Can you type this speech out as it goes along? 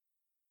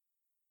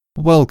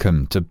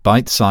Welcome to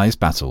Bite-Sized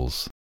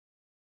Battles.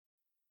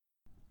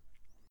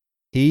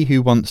 He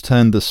who once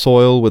turned the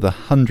soil with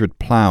 100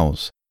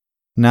 ploughs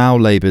now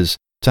labours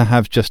to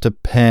have just a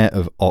pair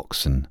of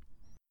oxen.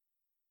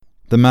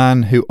 The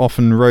man who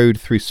often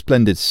rode through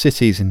splendid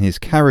cities in his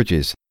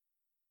carriages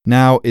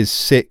now is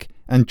sick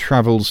and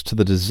travels to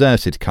the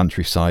deserted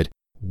countryside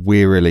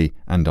wearily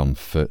and on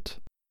foot.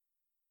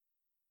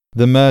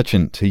 The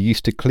merchant who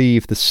used to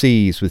cleave the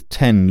seas with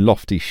 10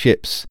 lofty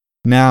ships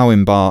now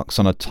embarks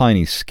on a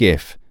tiny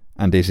skiff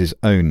and is his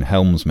own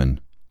helmsman.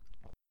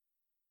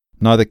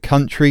 Neither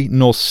country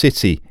nor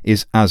city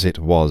is as it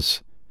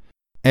was.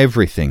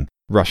 Everything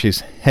rushes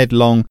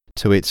headlong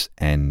to its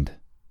end.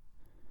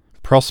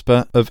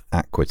 Prosper of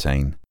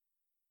Aquitaine.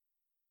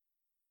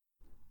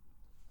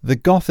 The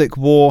Gothic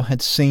War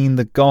had seen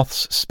the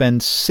Goths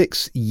spend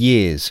 6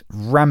 years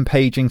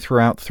rampaging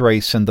throughout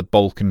Thrace and the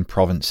Balkan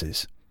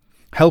provinces,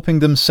 helping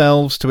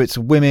themselves to its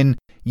women,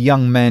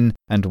 young men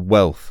and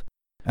wealth,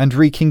 and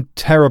wreaking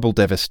terrible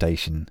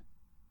devastation.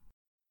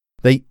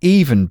 They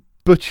even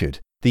butchered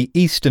the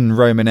Eastern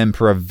Roman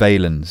Emperor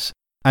Valens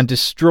and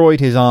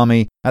destroyed his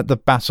army at the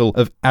Battle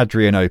of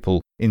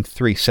Adrianople in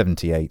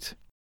 378.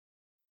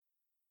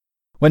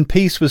 When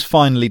peace was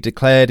finally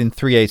declared in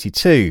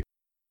 382,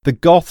 the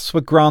Goths were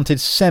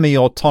granted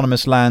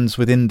semi-autonomous lands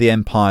within the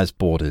empire's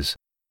borders,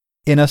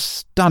 in a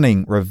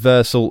stunning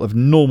reversal of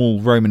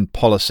normal Roman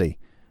policy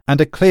and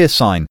a clear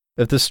sign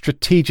of the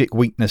strategic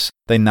weakness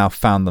they now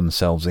found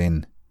themselves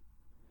in.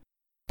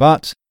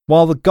 But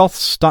while the Goths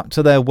stuck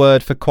to their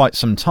word for quite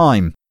some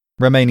time,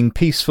 remaining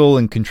peaceful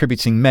and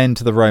contributing men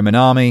to the Roman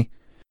army,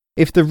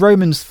 if the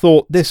Romans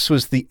thought this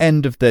was the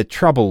end of their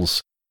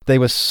troubles, they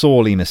were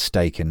sorely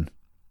mistaken.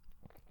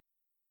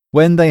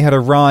 When they had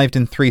arrived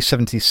in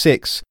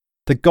 376,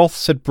 the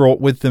Goths had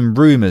brought with them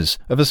rumours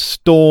of a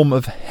storm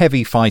of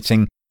heavy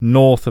fighting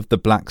north of the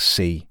Black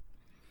Sea.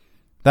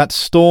 That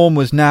storm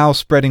was now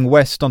spreading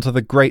west onto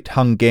the great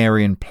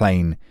Hungarian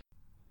plain.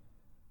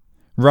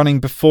 Running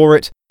before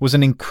it was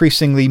an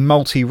increasingly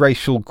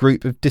multiracial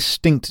group of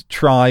distinct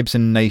tribes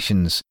and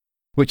nations,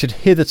 which had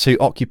hitherto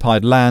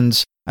occupied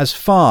lands as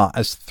far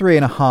as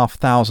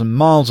 3,500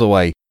 miles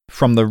away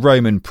from the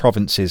Roman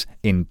provinces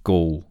in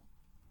Gaul.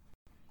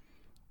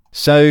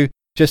 So,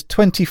 just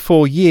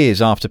 24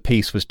 years after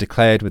peace was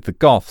declared with the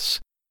Goths,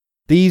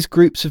 these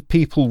groups of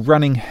people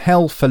running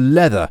hell for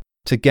leather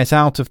to get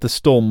out of the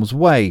storm's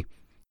way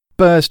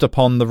burst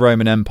upon the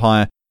Roman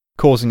Empire,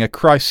 causing a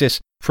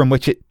crisis from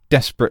which it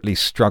desperately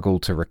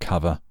struggled to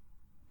recover.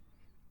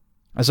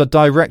 As a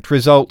direct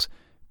result,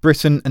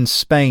 Britain and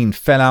Spain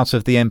fell out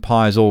of the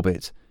empire's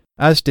orbit,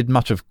 as did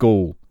much of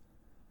Gaul.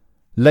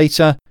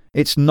 Later,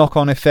 its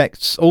knock-on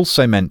effects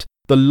also meant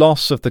the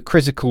loss of the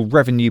critical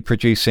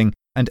revenue-producing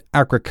and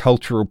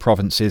agricultural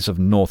provinces of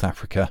North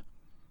Africa.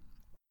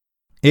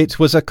 It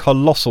was a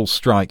colossal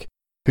strike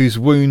whose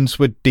wounds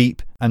were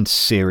deep and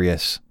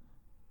serious.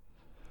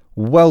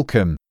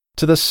 Welcome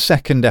to the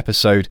second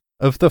episode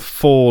of The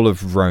Fall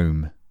of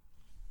Rome.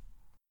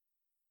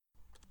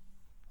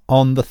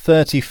 On the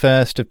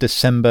 31st of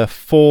December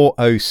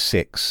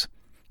 406,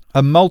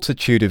 a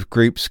multitude of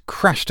groups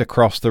crashed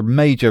across the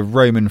major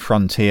Roman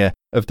frontier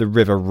of the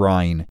River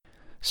Rhine,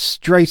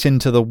 straight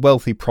into the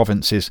wealthy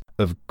provinces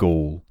of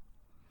Gaul.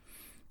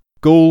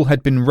 Gaul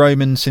had been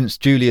Roman since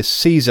Julius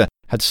Caesar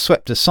had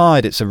swept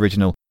aside its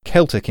original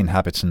Celtic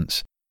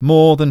inhabitants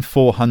more than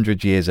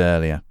 400 years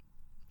earlier.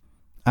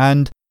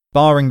 And,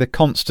 barring the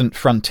constant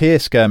frontier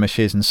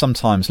skirmishes and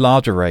sometimes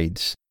larger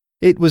raids,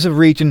 it was a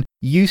region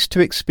used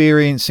to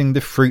experiencing the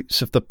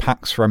fruits of the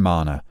Pax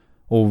Romana,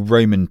 or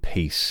Roman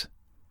peace.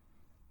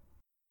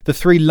 The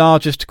 3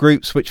 largest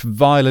groups which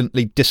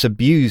violently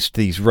disabused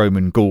these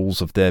Roman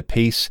Gauls of their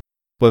peace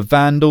were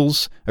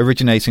Vandals,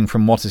 originating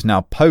from what is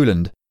now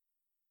Poland,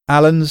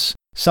 Alans,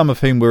 some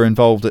of whom were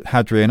involved at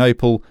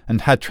Hadrianople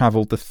and had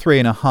travelled the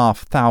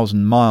 3,500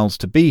 miles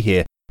to be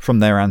here from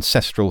their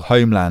ancestral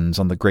homelands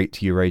on the Great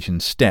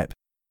Eurasian Steppe,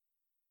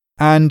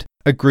 and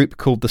a group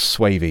called the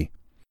Suevi,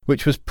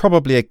 which was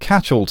probably a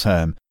catch-all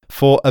term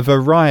for a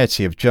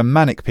variety of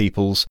Germanic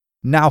peoples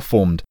now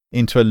formed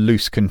into a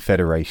loose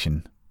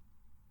confederation.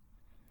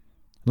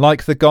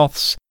 Like the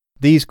Goths,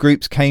 these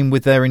groups came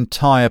with their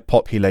entire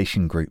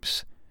population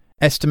groups,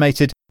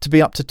 estimated to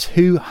be up to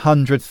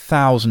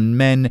 200,000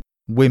 men,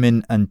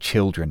 women and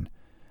children,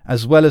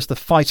 as well as the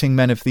fighting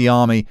men of the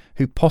army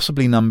who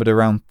possibly numbered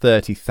around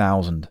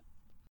 30,000.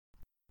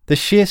 The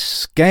sheer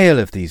scale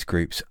of these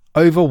groups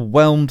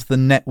overwhelmed the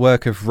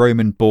network of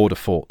Roman border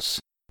forts,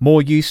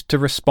 more used to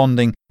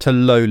responding to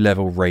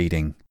low-level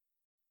raiding.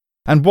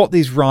 And what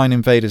these Rhine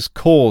invaders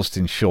caused,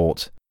 in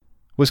short,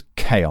 was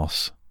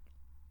chaos.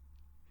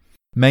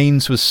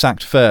 Mainz was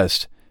sacked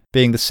first,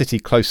 being the city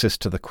closest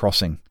to the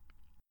crossing.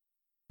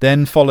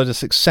 Then followed a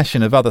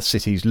succession of other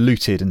cities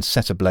looted and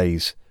set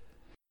ablaze.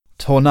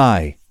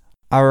 Tournai,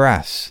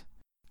 Arras,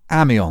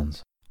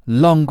 Amiens,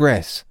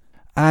 Langres,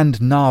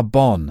 and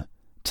Narbonne,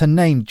 to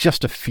name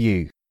just a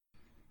few.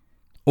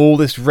 All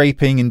this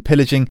raping and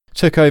pillaging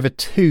took over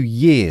 2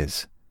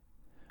 years.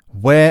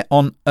 Where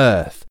on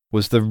earth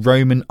was the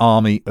Roman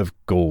army of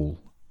Gaul.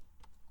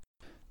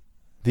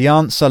 The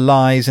answer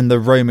lies in the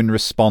Roman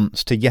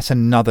response to yet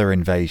another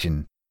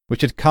invasion,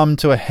 which had come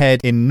to a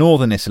head in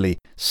northern Italy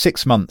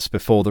 6 months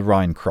before the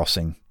Rhine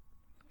crossing.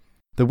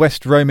 The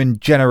West Roman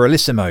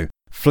generalissimo,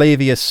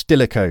 Flavius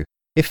Stilicho,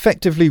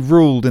 effectively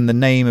ruled in the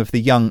name of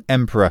the young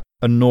emperor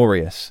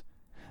Honorius,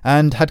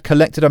 and had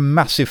collected a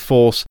massive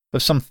force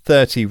of some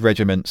 30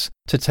 regiments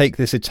to take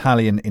this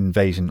Italian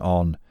invasion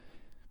on,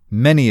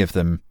 many of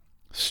them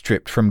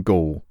stripped from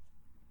Gaul.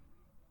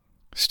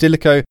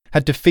 Stilicho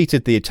had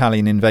defeated the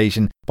Italian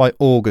invasion by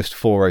August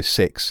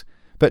 406,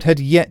 but had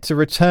yet to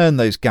return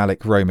those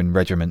Gallic Roman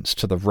regiments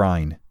to the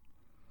Rhine.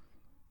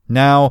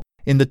 Now,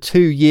 in the 2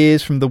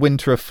 years from the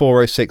winter of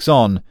 406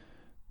 on,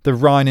 the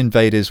Rhine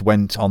invaders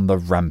went on the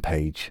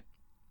rampage.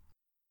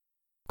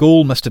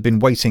 Gaul must have been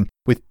waiting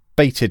with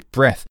bated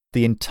breath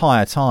the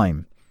entire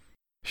time.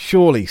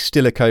 Surely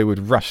Stilicho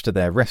would rush to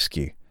their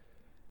rescue.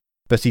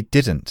 But he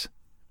didn't.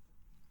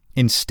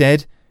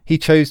 Instead, he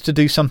chose to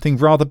do something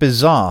rather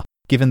bizarre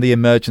given the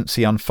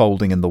emergency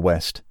unfolding in the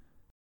west.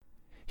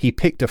 He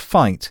picked a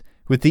fight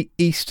with the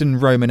Eastern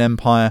Roman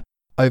Empire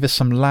over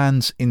some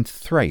lands in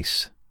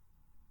Thrace.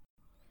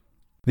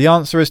 The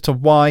answer as to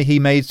why he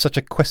made such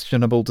a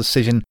questionable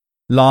decision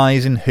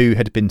lies in who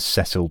had been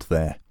settled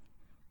there.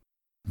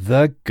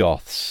 The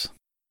Goths.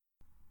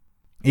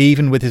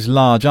 Even with his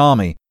large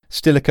army,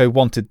 Stilicho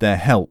wanted their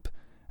help,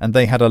 and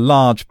they had a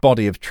large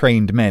body of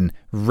trained men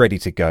ready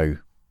to go.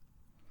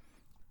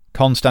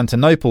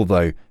 Constantinople,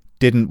 though,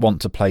 didn't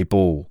want to play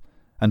ball,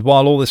 and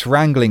while all this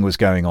wrangling was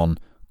going on,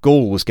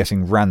 Gaul was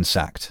getting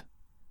ransacked.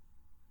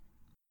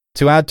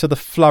 To add to the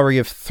flurry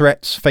of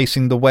threats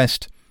facing the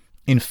west,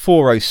 in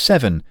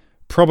 407,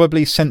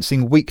 probably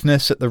sensing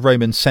weakness at the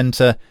Roman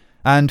centre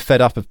and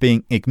fed up of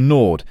being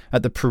ignored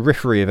at the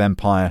periphery of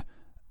empire,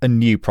 a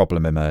new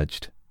problem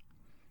emerged.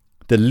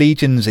 The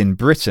legions in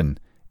Britain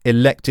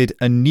elected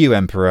a new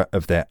emperor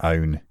of their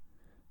own,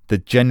 the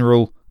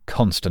general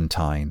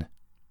Constantine.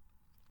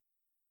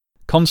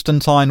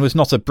 Constantine was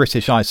not a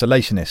British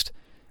isolationist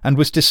and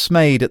was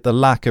dismayed at the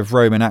lack of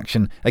Roman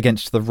action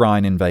against the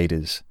Rhine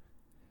invaders.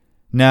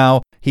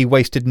 Now he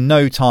wasted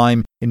no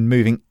time in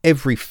moving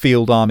every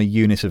field army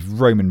unit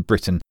of Roman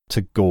Britain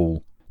to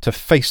Gaul to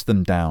face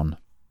them down.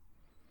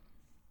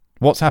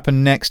 What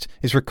happened next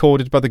is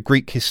recorded by the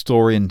Greek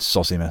historian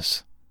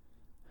Zosimus.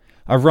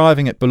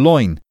 Arriving at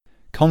Boulogne,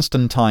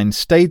 Constantine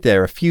stayed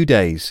there a few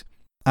days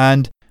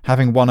and,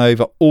 having won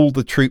over all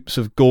the troops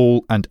of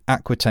Gaul and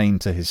Aquitaine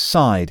to his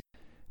side,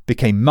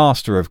 became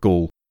master of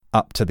Gaul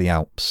up to the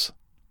Alps.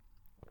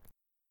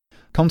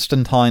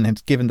 Constantine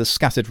had given the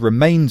scattered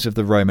remains of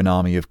the Roman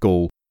army of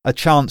Gaul a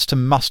chance to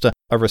muster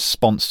a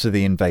response to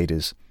the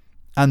invaders,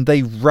 and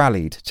they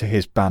rallied to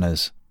his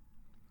banners.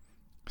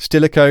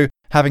 Stilicho,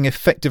 having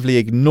effectively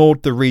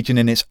ignored the region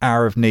in its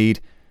hour of need,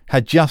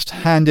 had just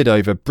handed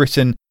over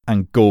Britain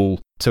and Gaul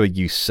to a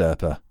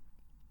usurper.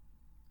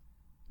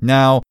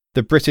 Now,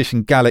 the British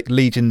and Gallic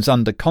legions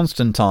under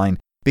Constantine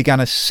began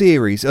a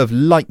series of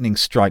lightning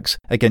strikes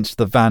against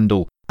the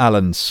Vandal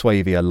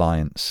Alan-Suevi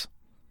alliance.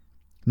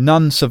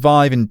 None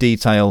survive in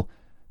detail,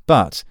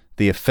 but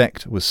the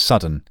effect was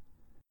sudden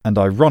and,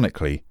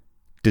 ironically,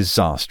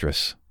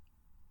 disastrous.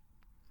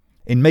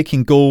 In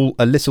making Gaul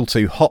a little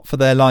too hot for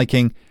their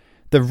liking,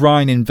 the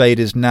Rhine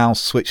invaders now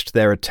switched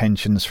their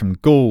attentions from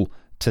Gaul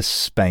to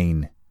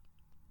Spain.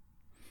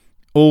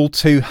 All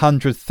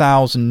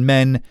 200,000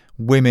 men,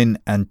 women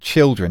and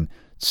children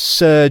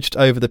surged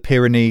over the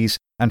Pyrenees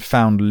and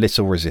found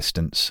little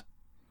resistance.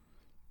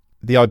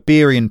 The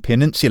Iberian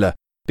Peninsula,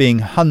 being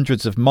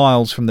hundreds of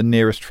miles from the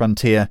nearest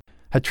frontier,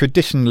 had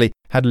traditionally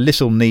had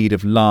little need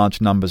of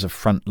large numbers of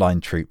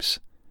frontline troops,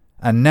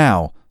 and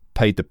now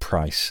paid the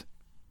price.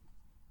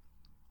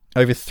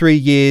 Over 3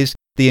 years,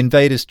 the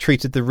invaders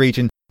treated the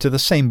region to the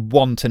same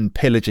wanton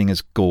pillaging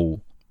as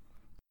Gaul.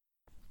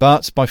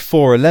 But by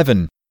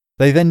 411,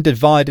 they then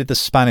divided the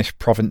Spanish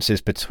provinces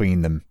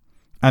between them,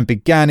 and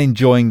began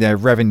enjoying their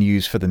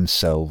revenues for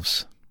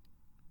themselves.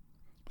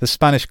 The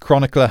Spanish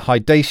chronicler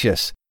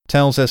Hydatius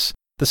tells us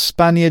the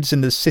Spaniards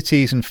in the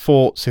cities and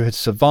forts who had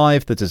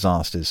survived the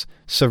disasters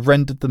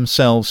surrendered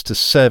themselves to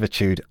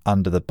servitude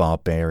under the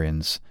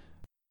barbarians.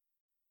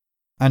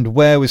 And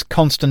where was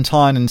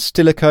Constantine and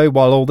Stilicho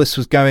while all this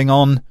was going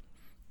on?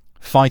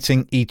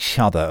 Fighting each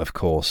other, of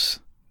course.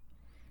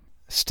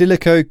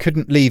 Stilicho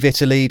couldn't leave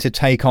Italy to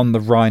take on the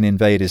Rhine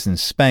invaders in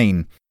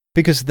Spain,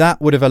 because that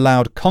would have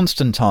allowed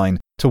Constantine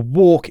to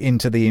walk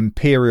into the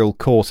imperial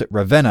court at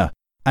Ravenna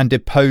and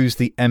depose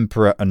the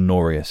Emperor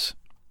Honorius.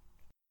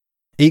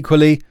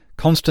 Equally,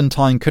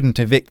 Constantine couldn't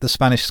evict the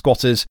Spanish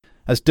squatters,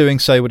 as doing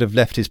so would have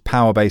left his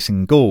power base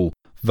in Gaul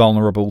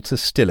vulnerable to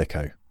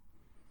Stilicho.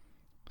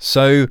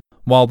 So,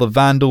 while the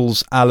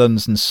Vandals,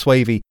 Alans and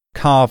Suevi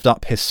carved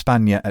up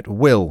Hispania at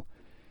will,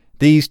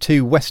 these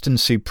two Western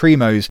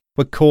supremos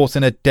were caught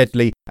in a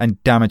deadly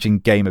and damaging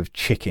game of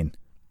chicken.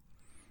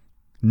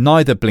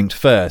 Neither blinked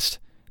first,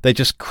 they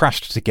just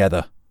crashed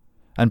together,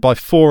 and by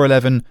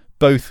 411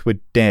 both were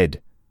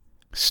dead,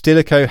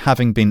 Stilicho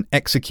having been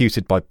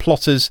executed by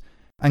plotters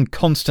and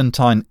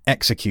Constantine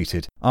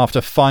executed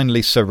after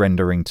finally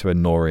surrendering to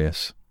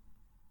Honorius.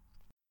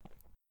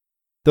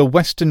 The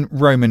Western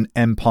Roman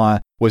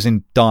Empire was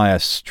in dire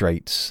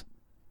straits.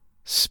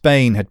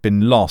 Spain had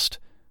been lost,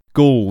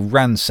 Gaul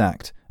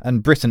ransacked,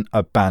 and Britain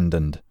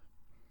abandoned.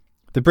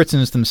 The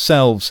Britons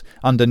themselves,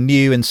 under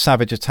new and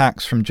savage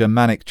attacks from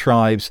Germanic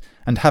tribes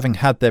and having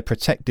had their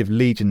protective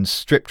legions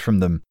stripped from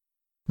them,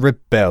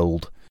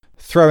 rebelled,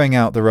 throwing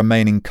out the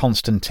remaining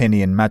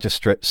Constantinian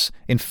magistrates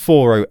in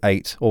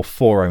 408 or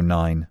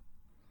 409.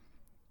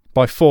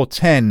 By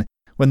 410,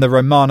 when the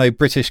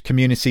Romano-British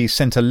community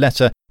sent a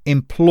letter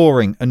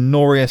imploring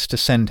Honorius to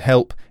send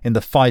help in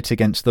the fight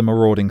against the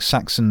marauding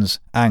Saxons,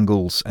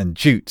 Angles and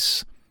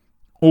Jutes,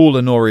 all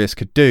Honorius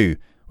could do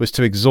was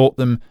to exhort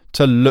them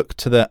to look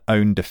to their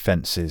own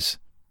defences.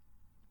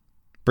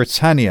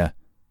 Britannia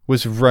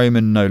was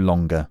Roman no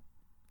longer.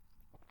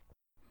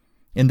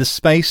 In the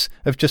space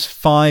of just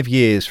 5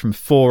 years from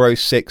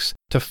 406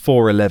 to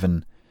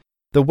 411,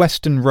 the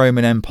Western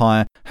Roman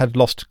Empire had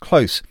lost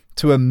close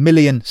to 1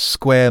 million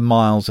square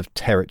miles of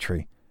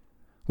territory,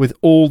 with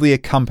all the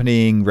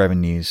accompanying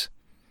revenues,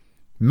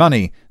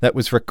 money that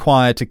was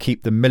required to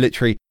keep the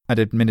military and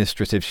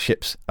administrative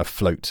ships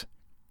afloat.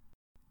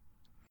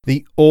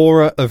 The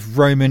aura of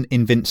Roman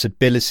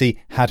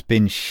invincibility had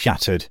been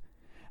shattered,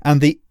 and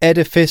the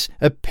edifice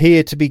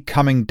appeared to be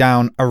coming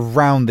down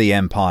around the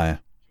empire.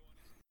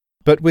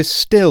 But we're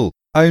still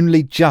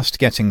only just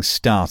getting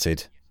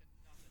started.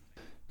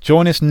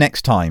 Join us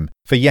next time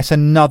for yet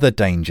another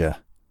danger.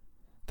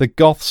 The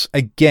Goths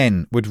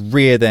again would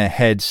rear their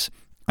heads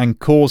and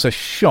cause a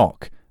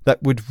shock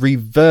that would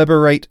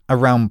reverberate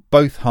around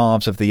both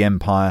halves of the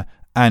empire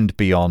and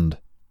beyond.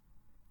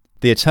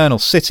 The Eternal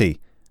City,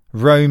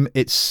 Rome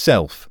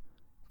itself,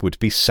 would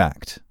be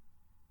sacked.